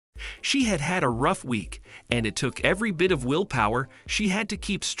She had had a rough week, and it took every bit of willpower she had to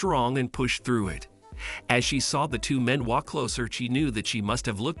keep strong and push through it. As she saw the two men walk closer, she knew that she must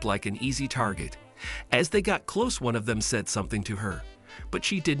have looked like an easy target. As they got close, one of them said something to her, but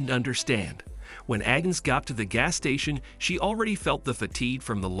she didn't understand. When Agnes got to the gas station, she already felt the fatigue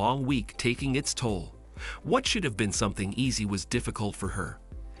from the long week taking its toll. What should have been something easy was difficult for her.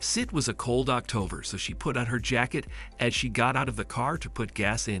 It was a cold October, so she put on her jacket as she got out of the car to put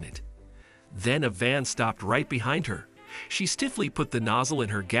gas in it. Then a van stopped right behind her. She stiffly put the nozzle in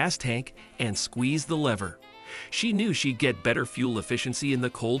her gas tank and squeezed the lever. She knew she'd get better fuel efficiency in the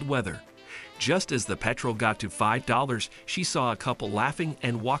cold weather. Just as the petrol got to $5, she saw a couple laughing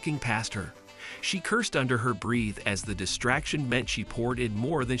and walking past her. She cursed under her breath as the distraction meant she poured in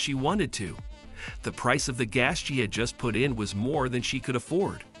more than she wanted to. The price of the gas she had just put in was more than she could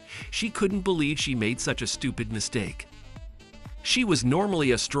afford. She couldn't believe she made such a stupid mistake. She was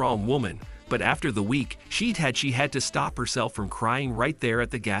normally a strong woman, but after the week she had to stop herself from crying right there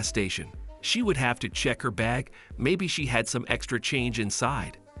at the gas station. She would have to check her bag, maybe she had some extra change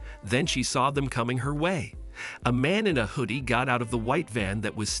inside. Then she saw them coming her way. A man in a hoodie got out of the white van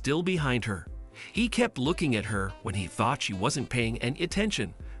that was still behind her. He kept looking at her when he thought she wasn't paying any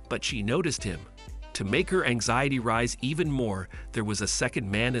attention, but she noticed him. To make her anxiety rise even more, there was a second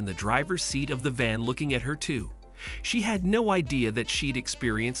man in the driver's seat of the van looking at her too. She had no idea that she'd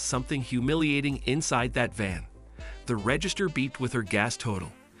experienced something humiliating inside that van. The register beeped with her gas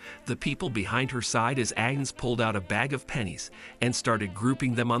total. The people behind her sighed as Agnes pulled out a bag of pennies and started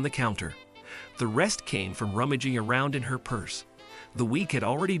grouping them on the counter. The rest came from rummaging around in her purse. The week had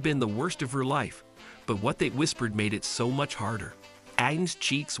already been the worst of her life, but what they whispered made it so much harder. Agnes'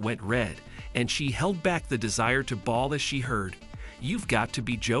 cheeks went red, and she held back the desire to bawl as she heard, "You've got to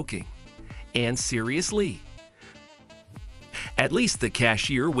be joking." And seriously? At least the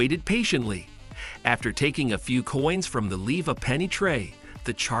cashier waited patiently. After taking a few coins from the leave a penny tray,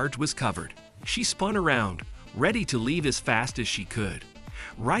 the charge was covered. She spun around, ready to leave as fast as she could.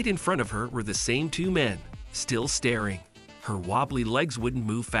 Right in front of her were the same two men, still staring. Her wobbly legs wouldn't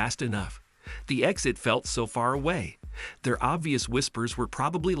move fast enough. The exit felt so far away. Their obvious whispers were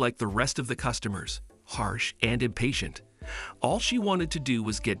probably like the rest of the customers, harsh and impatient. All she wanted to do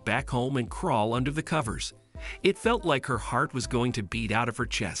was get back home and crawl under the covers. It felt like her heart was going to beat out of her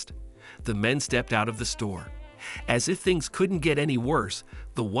chest. The men stepped out of the store. As if things couldn't get any worse,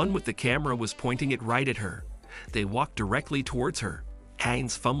 the one with the camera was pointing it right at her. They walked directly towards her.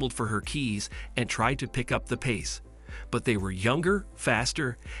 Agnes fumbled for her keys and tried to pick up the pace. But they were younger,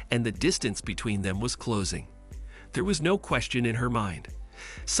 faster, and the distance between them was closing. There was no question in her mind.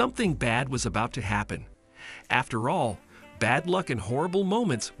 Something bad was about to happen. After all, bad luck and horrible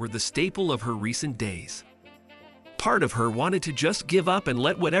moments were the staple of her recent days. Part of her wanted to just give up and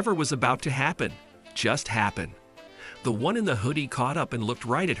let whatever was about to happen just happen. The one in the hoodie caught up and looked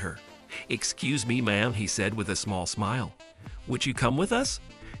right at her. "Excuse me, ma'am," he said with a small smile. "Would you come with us?"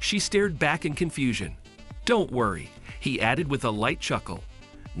 She stared back in confusion. "Don't worry," he added with a light chuckle.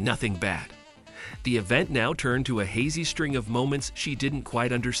 "Nothing bad." The event now turned to a hazy string of moments she didn't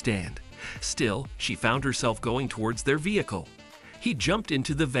quite understand. Still, she found herself going towards their vehicle. He jumped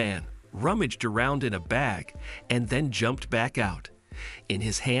into the van, rummaged around in a bag, and then jumped back out. In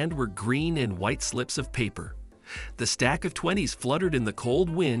his hand were green and white slips of paper. The stack of 20s fluttered in the cold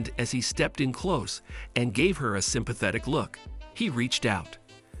wind as he stepped in close and gave her a sympathetic look. He reached out.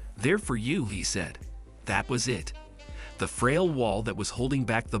 "They're for you," he said. That was it. The frail wall that was holding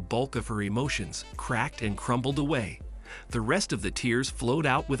back the bulk of her emotions cracked and crumbled away. The rest of the tears flowed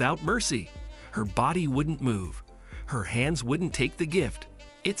out without mercy. Her body wouldn't move. Her hands wouldn't take the gift.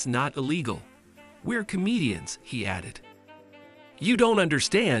 "It's not illegal. We're comedians," he added. "You don't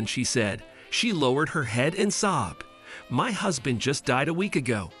understand," she said. She lowered her head and sobbed. "My husband just died a week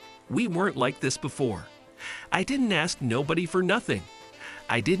ago. We weren't like this before. I didn't ask nobody for nothing.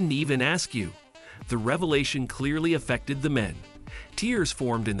 I didn't even ask you." The revelation clearly affected the men. Tears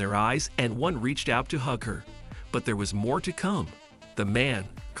formed in their eyes and one reached out to hug her. But there was more to come. The man,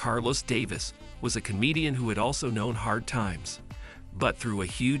 Carlos Davis, was a comedian who had also known hard times. But through a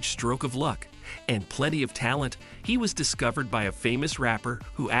huge stroke of luck and plenty of talent, he was discovered by a famous rapper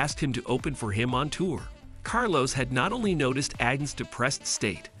who asked him to open for him on tour. Carlos had not only noticed Agnes' depressed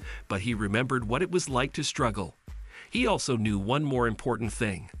state, but he remembered what it was like to struggle. He also knew one more important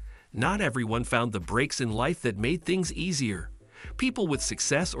thing. Not everyone found the breaks in life that made things easier. People with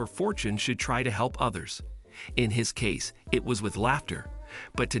success or fortune should try to help others. In his case, it was with laughter,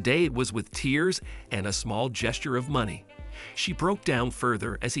 but today it was with tears and a small gesture of money. She broke down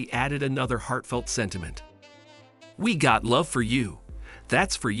further as he added another heartfelt sentiment. "We got love for you.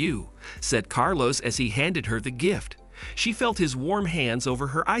 "That's for you," said Carlos as he handed her the gift. She felt his warm hands over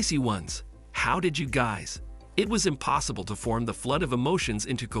her icy ones. How did you guys? It was impossible to form the flood of emotions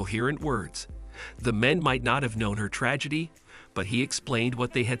into coherent words. The men might not have known her tragedy, but he explained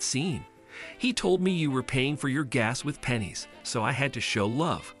what they had seen. "He told me you were paying for your gas with pennies, so I had to show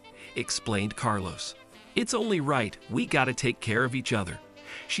love," explained Carlos. "It's only right, we gotta take care of each other."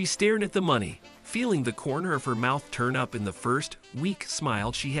 She stared at the money, feeling the corner of her mouth turn up in the first, weak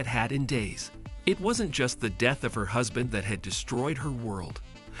smile she had had in days. It wasn't just the death of her husband that had destroyed her world.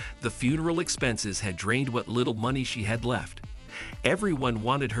 The funeral expenses had drained what little money she had left. Everyone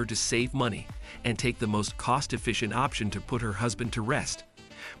wanted her to save money and take the most cost-efficient option to put her husband to rest.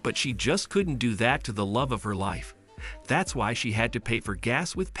 But she just couldn't do that to the love of her life. That's why she had to pay for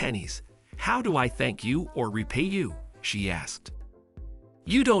gas with pennies. "How do I thank you or repay you?" she asked.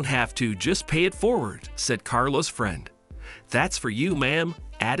 "You don't have to, just pay it forward," said Carlos' friend. "That's for you, ma'am,"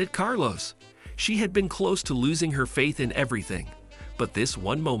 added Carlos. She had been close to losing her faith in everything, but this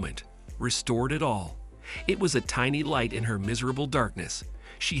one moment restored it all. It was a tiny light in her miserable darkness.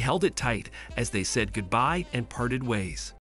 She held it tight as they said goodbye and parted ways.